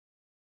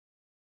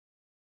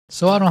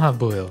So I don't have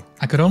Buil.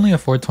 I could only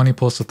afford 20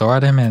 pulls to throw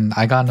at him and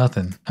I got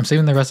nothing. I'm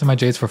saving the rest of my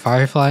Jades for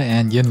Firefly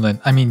and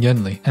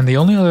Yunli. And the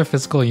only other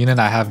physical unit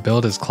I have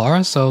built is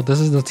Clara, so this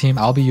is the team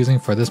I'll be using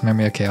for this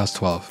Memory of Chaos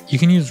 12. You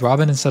can use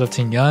Robin instead of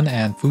Ting Yun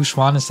and Fu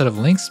Xuan instead of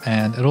Lynx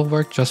and it'll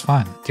work just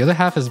fine. The other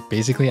half is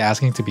basically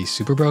asking to be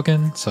super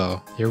broken,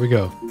 so here we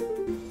go.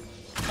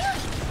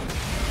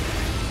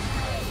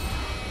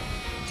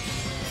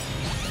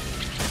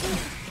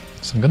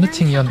 So I'm gonna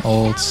Ting Yun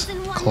ult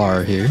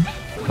Clara here.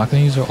 I'm not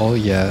gonna use her ult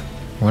yet.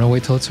 We're gonna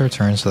wait till it's her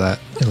turn so that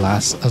it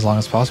lasts as long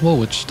as possible,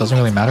 which doesn't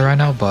really matter right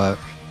now, but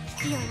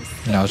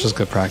you know, it's just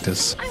good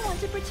practice.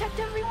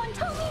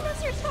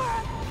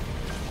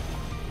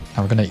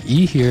 Now we're gonna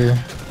E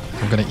here.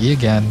 We're gonna E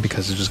again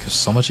because it just gives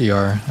so much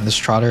ER, and this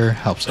Trotter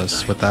helps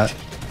us with that.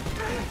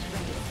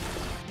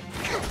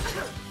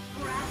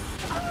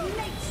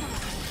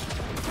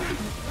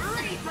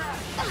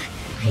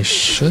 We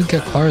should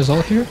get Clara's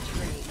ult here.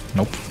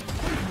 Nope.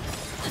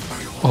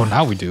 Oh,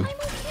 now we do.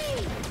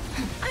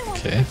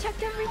 Okay.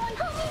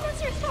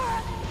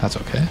 That's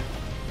okay.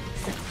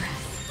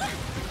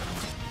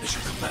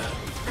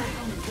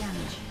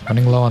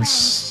 Running low on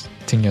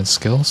Ting Yun's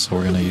skill, so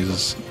we're gonna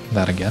use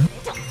that again.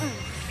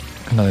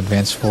 Gonna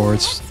advance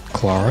forwards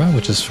Clara,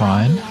 which is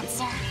fine.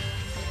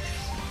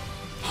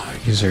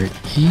 Use her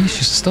E. She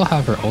should still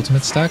have her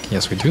ultimate stack.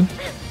 Yes, we do.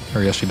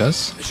 Or yes, she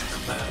does.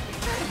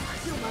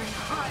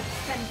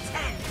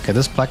 Okay,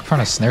 this Black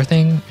Piranha snare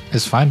thing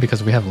is fine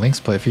because we have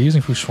Lynx, but if you're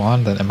using Fu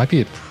Xuan, then it might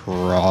be a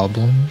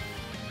problem.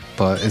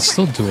 But it's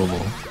still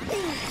doable.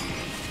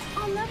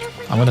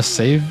 I'm gonna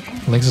save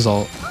Lynx's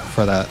ult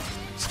for that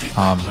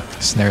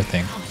snare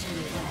thing.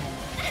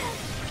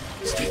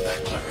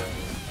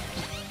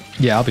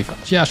 Yeah, I'll be fine.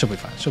 Yeah, she'll be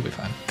fine. She'll be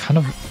fine. Kind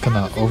of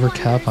gonna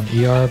overcap on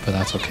ER, but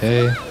that's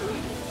okay.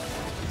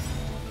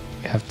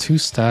 We have 2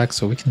 stacks,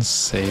 so we can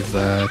save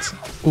that.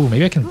 Ooh,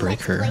 maybe I can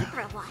break her.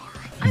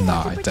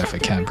 Nah, I definitely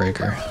can't break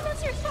her.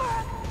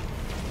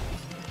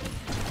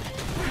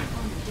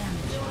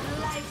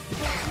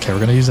 Okay, we're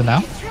gonna use it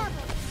now.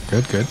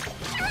 Good, good.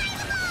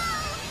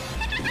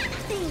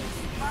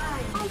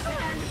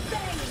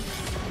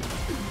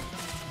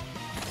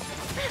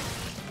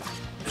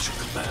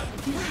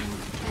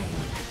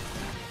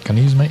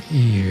 Gonna use my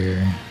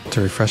ear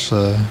to refresh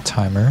the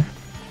timer.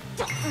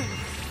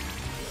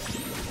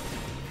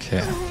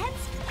 Okay.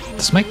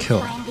 This might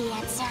kill.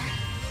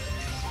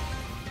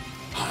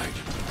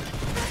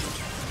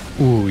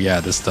 Ooh, yeah,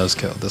 this does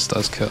kill. This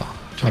does kill.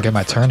 I get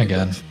my turn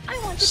again.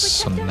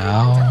 So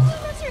now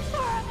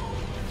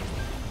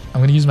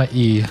I'm gonna use my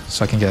E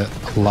so I can get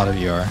a lot of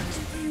ER.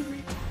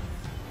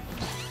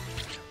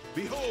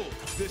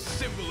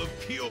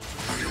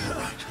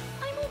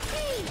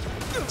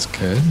 That's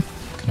good.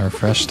 Gonna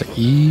refresh the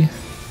E.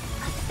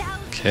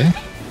 Okay.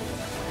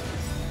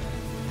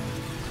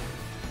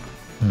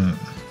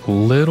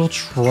 Little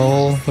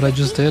troll what I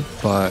just did,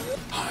 but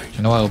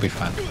you know what, it'll be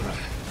fine.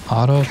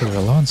 Auto because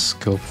we're low on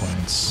skill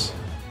points.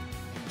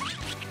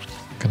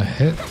 Gonna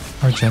hit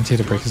Argenti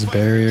to break his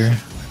barrier.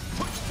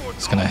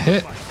 It's gonna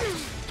hit.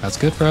 That's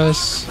good for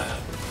us.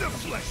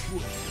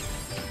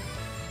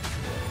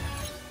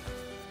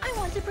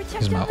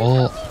 Use my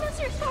ult.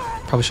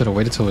 Probably should have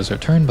waited till it was her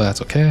turn, but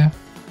that's okay.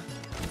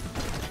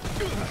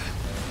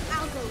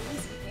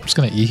 I'm just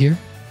gonna E here.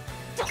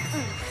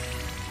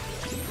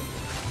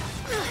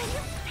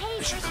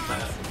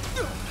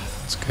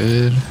 That's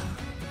good.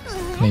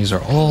 Gonna use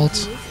our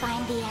ult.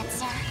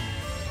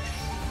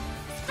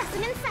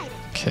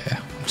 Okay,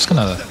 I'm just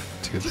gonna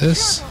do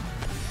this.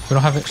 We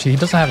don't have it. He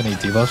doesn't have any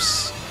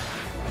debuffs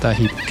that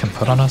he can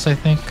put on us, I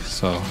think,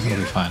 so it'll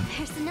be fine.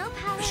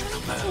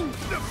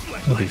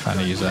 It'll be fine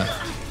to use that.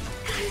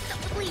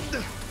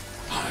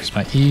 Use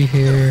my E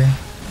here.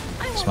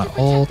 Use my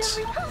ult.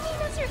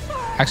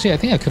 Actually, I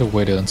think I could have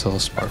waited until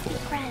Sparkle.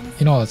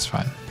 You know what? That's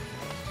fine.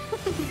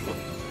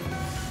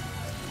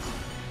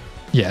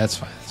 Yeah, that's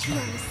fine. That's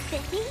fine.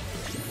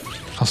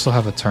 I'll still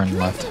have a turn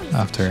left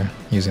after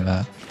using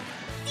that.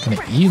 I'm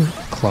gonna E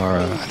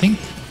Clara. I think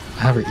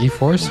I have her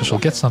E4, so she'll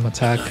get some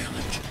attack.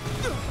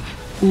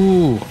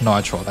 Ooh, no,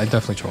 I trolled. I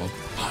definitely trolled.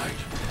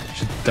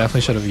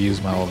 Definitely should have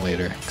used my ult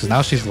later, because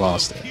now she's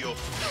lost it.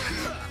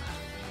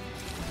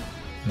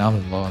 Now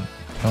I'm low. You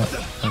know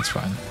what? That's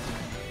fine.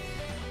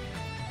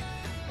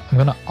 I'm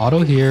gonna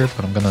auto here,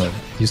 but I'm gonna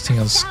use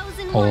Tinga's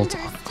ult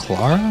on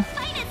Clara.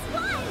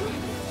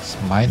 This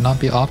might not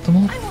be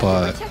optimal,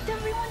 but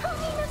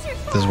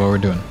this is what we're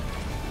doing.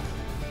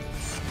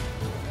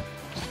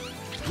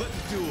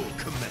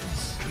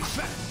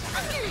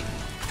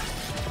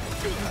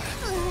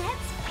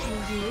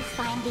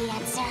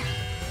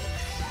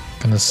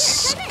 Gonna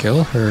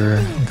skill her,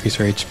 increase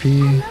her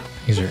HP,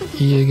 use her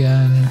E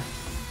again.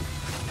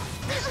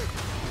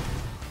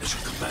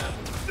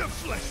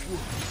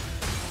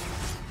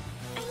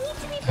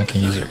 I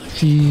can use her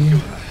E.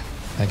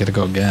 I gotta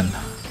go again.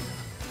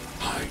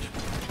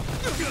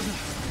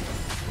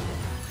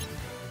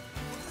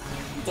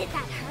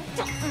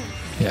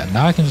 Yeah,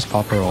 now I can just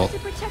pop her ult.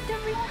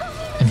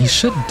 And he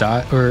should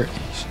die, or it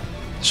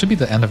should be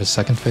the end of his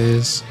second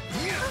phase.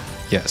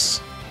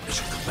 Yes.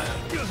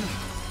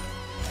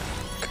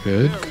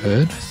 Good,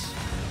 good.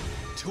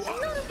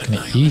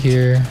 Gonna E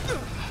here.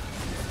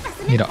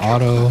 Need an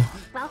auto.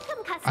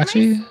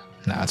 Actually,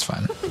 nah, it's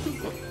fine.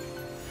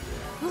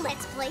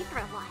 Let's play for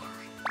a while.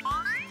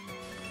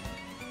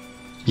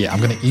 Yeah,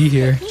 I'm gonna E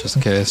here, just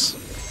in case.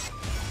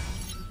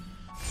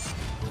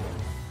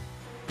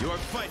 You're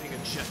fighting a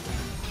jet.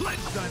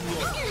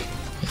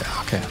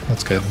 Yeah, okay,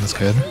 that's good, that's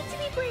good.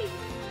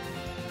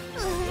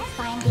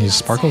 Use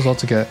Sparkle's ult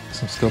to get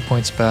some skill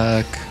points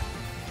back.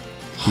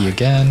 E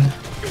again.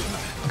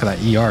 Look at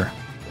that ER.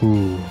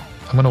 Ooh,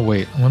 I'm gonna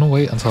wait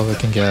until we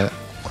can get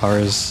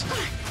Clara's.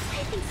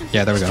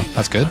 Yeah, there we go,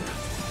 that's good.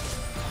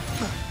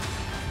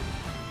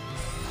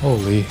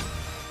 Holy.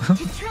 I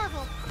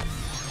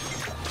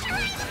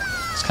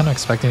was kind of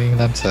expecting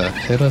them to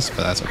hit us,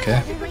 but that's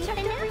okay.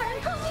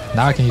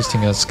 Now I can use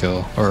Tinga's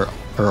skill, or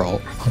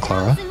ult on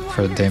Clara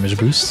for the damage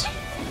boost.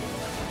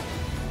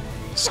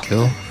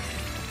 Skill.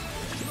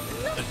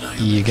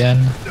 E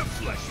again.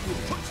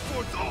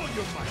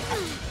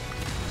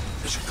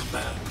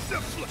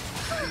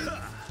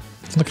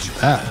 Look at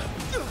that.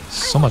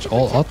 So much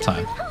ult up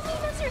time.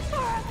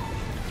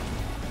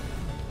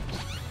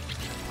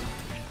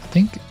 I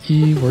think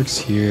E works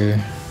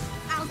here.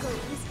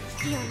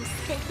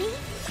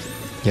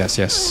 Yes,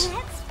 yes.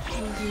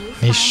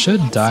 He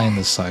should die in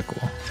this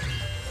cycle.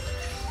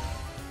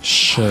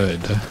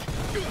 Should.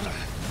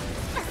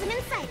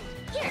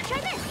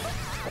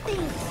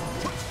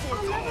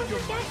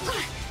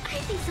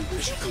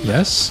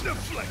 Yes?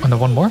 And then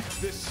one more?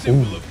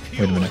 Ooh,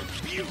 wait a minute.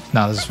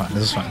 No, this is fine,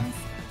 this is fine.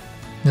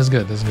 This is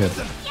good, this is good.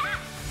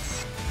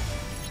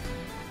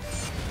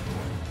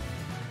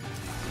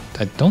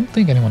 I don't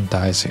think anyone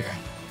dies here.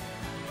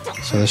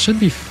 So this should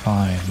be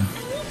fine.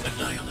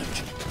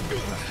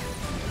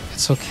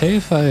 It's okay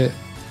if I...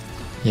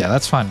 Yeah,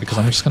 that's fine because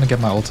I'm just gonna get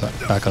my ult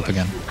back up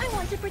again. I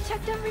want to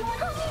protect everyone.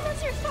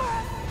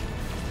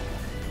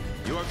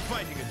 You are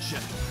fighting a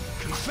jet.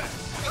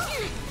 Confess.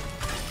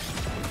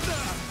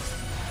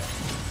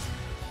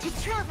 To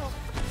travel.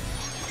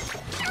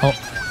 Oh,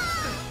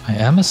 I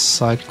am a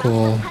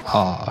cycle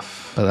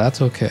off, but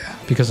that's okay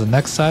because the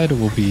next side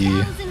will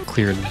be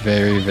cleared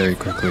very, very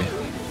quickly. Will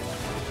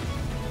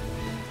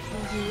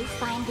you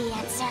find the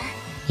answer?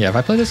 Yeah, if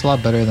I played this a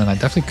lot better, then I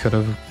definitely could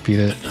have beat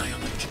it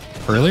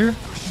earlier.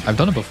 I've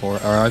done it before,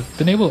 or I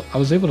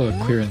was able to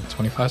clear in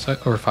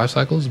 25 or 5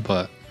 cycles,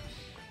 but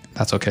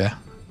that's okay.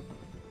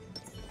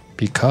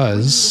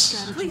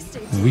 Because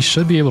we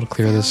should be able to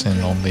clear this in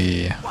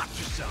only...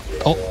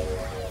 Oh!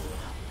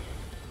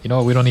 You know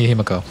what, we don't need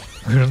Himeko.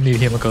 We don't need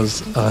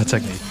Himeko's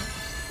technique.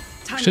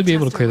 We should be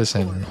able to clear this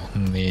in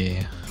only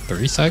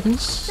 30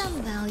 cycles?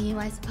 Some value,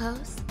 I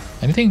suppose.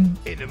 Anything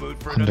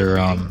under,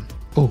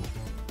 oh.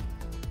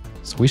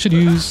 So we should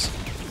use...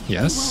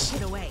 Yes.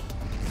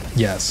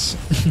 Yes.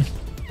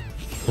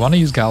 We want to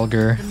use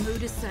Gallagher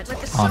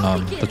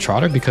on the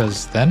Trotter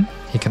because then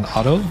he can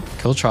auto,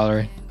 kill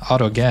Trotter,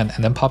 auto again,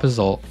 and then pop his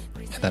ult,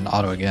 and then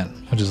auto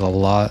again, which is a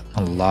lot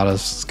of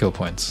skill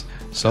points.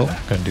 So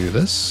I'm gonna do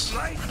this.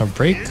 I'm gonna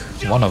break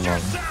one of them.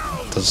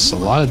 Does a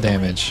lot of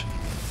damage.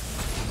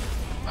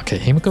 Okay,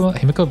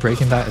 Himeko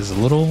breaking that is a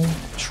little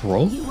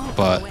troll,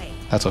 but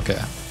that's okay.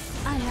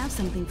 I have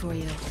something for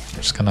you. I'm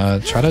just gonna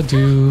try to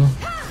do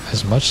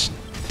as much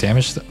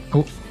damage.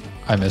 Oh,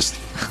 I missed.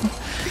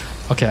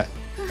 Okay.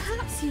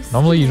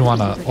 Normally you'd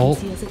want to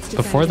ult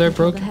before they're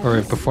broken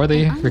or before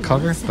they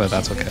recover, but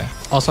that's okay.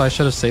 Also, I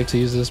should have saved to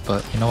use this,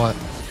 but you know what?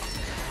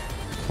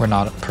 We're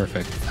not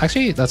perfect.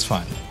 Actually, that's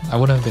fine. I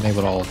wouldn't have been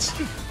able to ult.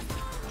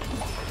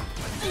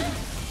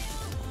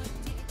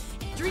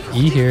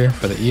 E here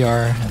for the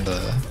ER and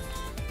the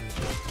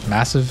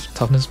massive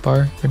toughness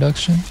bar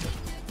reduction.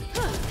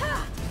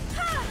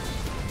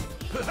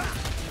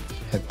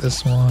 Hit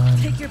this one.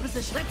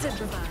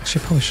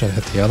 Actually, probably should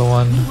have hit the other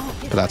one,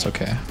 but that's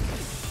okay.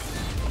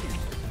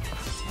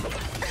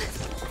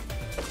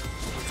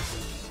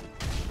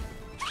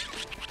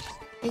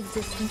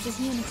 Existence is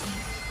unity.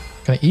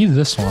 Gonna eat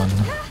this one.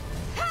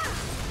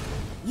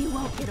 You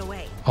won't get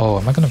away. Oh,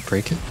 am I gonna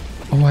break it?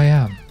 Oh, I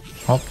am.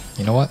 Oh,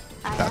 you know what?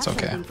 That's I have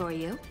okay. something for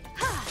you.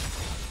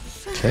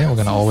 Okay, we're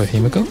gonna ult with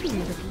Himeko.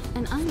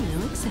 And I'm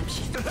no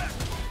exception.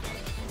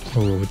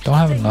 Ooh, we don't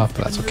have enough,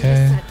 but that's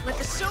okay. Let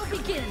the show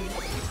begin.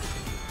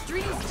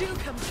 Dreams do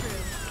come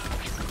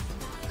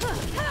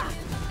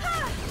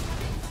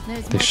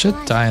true. They should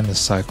die in this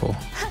cycle.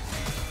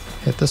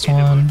 Hit this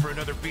one. For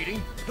another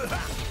beating?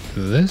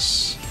 Do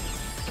this.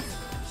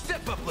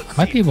 Step up, let's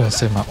I might be able to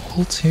save my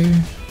ult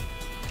here.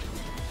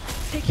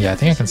 Yeah, I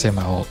think I can save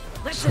my ult.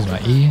 This is my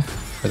E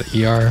for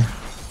the ER.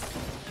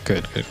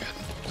 Good, good, good.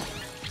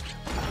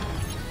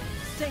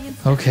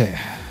 Okay,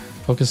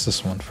 focus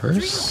this one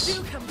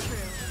first.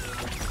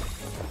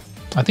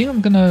 I think I'm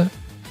gonna...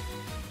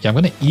 Yeah, I'm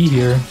gonna E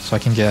here so I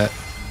can get...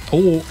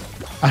 Oh,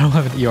 I don't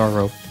have an ER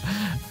rope.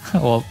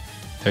 Well,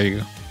 there you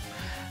go.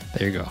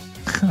 There you go.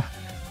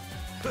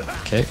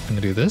 Okay, I'm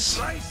gonna do this.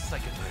 I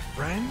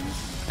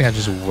think I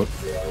just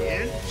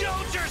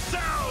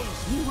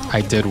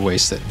I did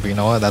waste it, but you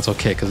know what? That's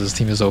okay because this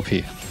team is OP.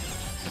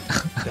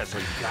 That's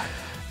what you got.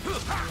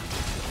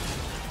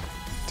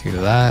 Do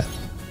that.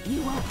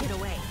 You won't get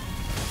away.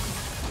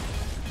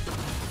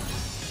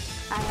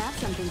 I have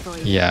something for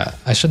you. Yeah,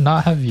 I should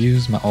not have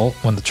used my ult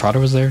when the Trotter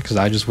was there because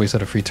I just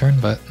wasted a free turn,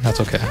 but that's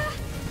okay.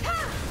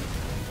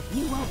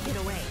 You won't get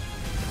away.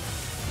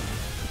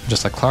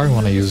 Just like Clara, we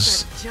want to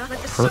use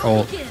her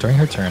ult during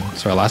her turn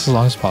so it lasts as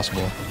long as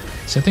possible.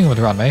 Same thing with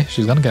Ruan Mei.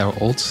 She's gonna get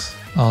her ult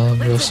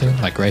real soon,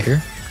 like right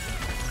here.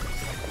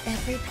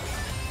 Every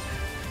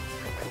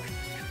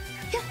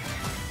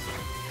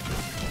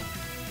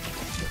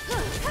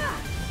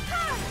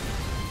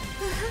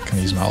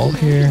Gonna use my ult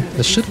here.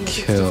 This should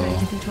kill.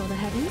 To control the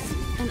heavens,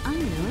 and I'm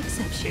no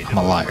exception. I'm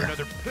a liar.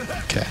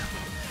 Okay.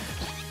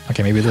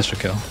 Okay, maybe this should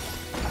kill.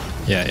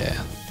 Yeah, yeah,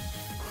 yeah.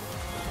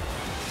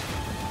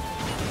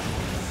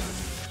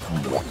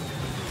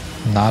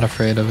 Not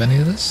afraid of any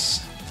of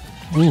this.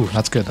 Ooh,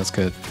 that's good, that's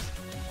good.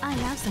 I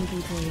have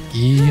something for you.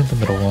 E in the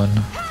middle one.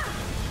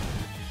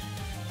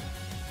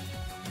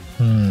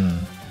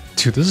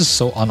 Dude, this is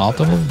so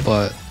unoptimal,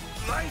 but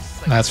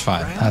that's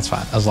fine. That's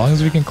fine. As long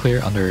as we can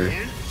clear under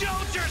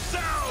Indulge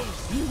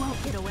yourselves! You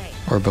won't get away.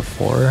 or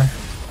before.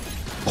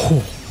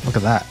 Oh, look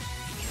at that.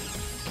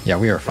 Yeah,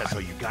 we are That's fine.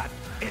 what you got.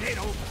 It ain't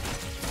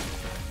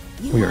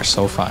over. We are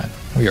so fine.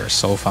 We are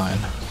so fine.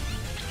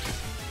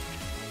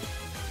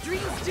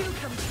 Dreams do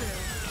come true.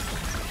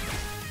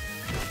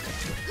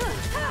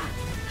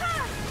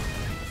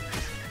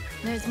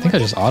 There's I think I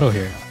just auto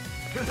here.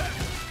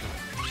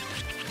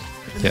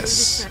 The Yes. mood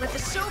is set. Let the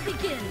show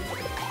begin.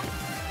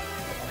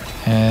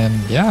 And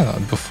yeah,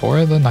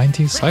 before the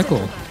 19th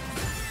cycle,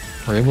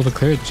 we're able to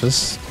clear it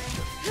just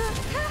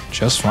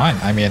fine.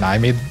 I mean, I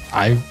made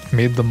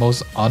the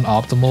most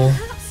unoptimal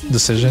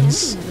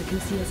decisions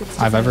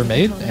I've ever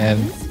made,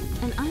 and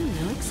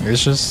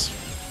it's just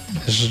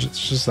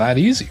that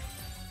easy.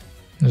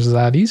 It's just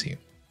that easy.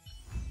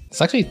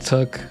 This actually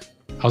took.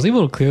 I was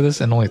able to clear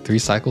this in only 3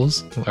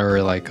 cycles,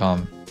 or like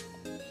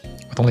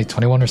with only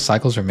 21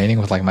 cycles remaining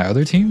with like my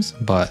other teams.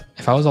 But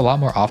if I was a lot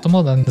more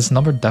optimal, then this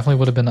number definitely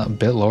would have been a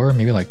bit lower,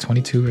 maybe like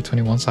 22 or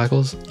 21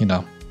 cycles. You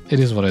know, it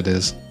is what it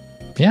is.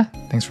 But yeah,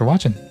 thanks for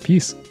watching.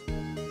 Peace.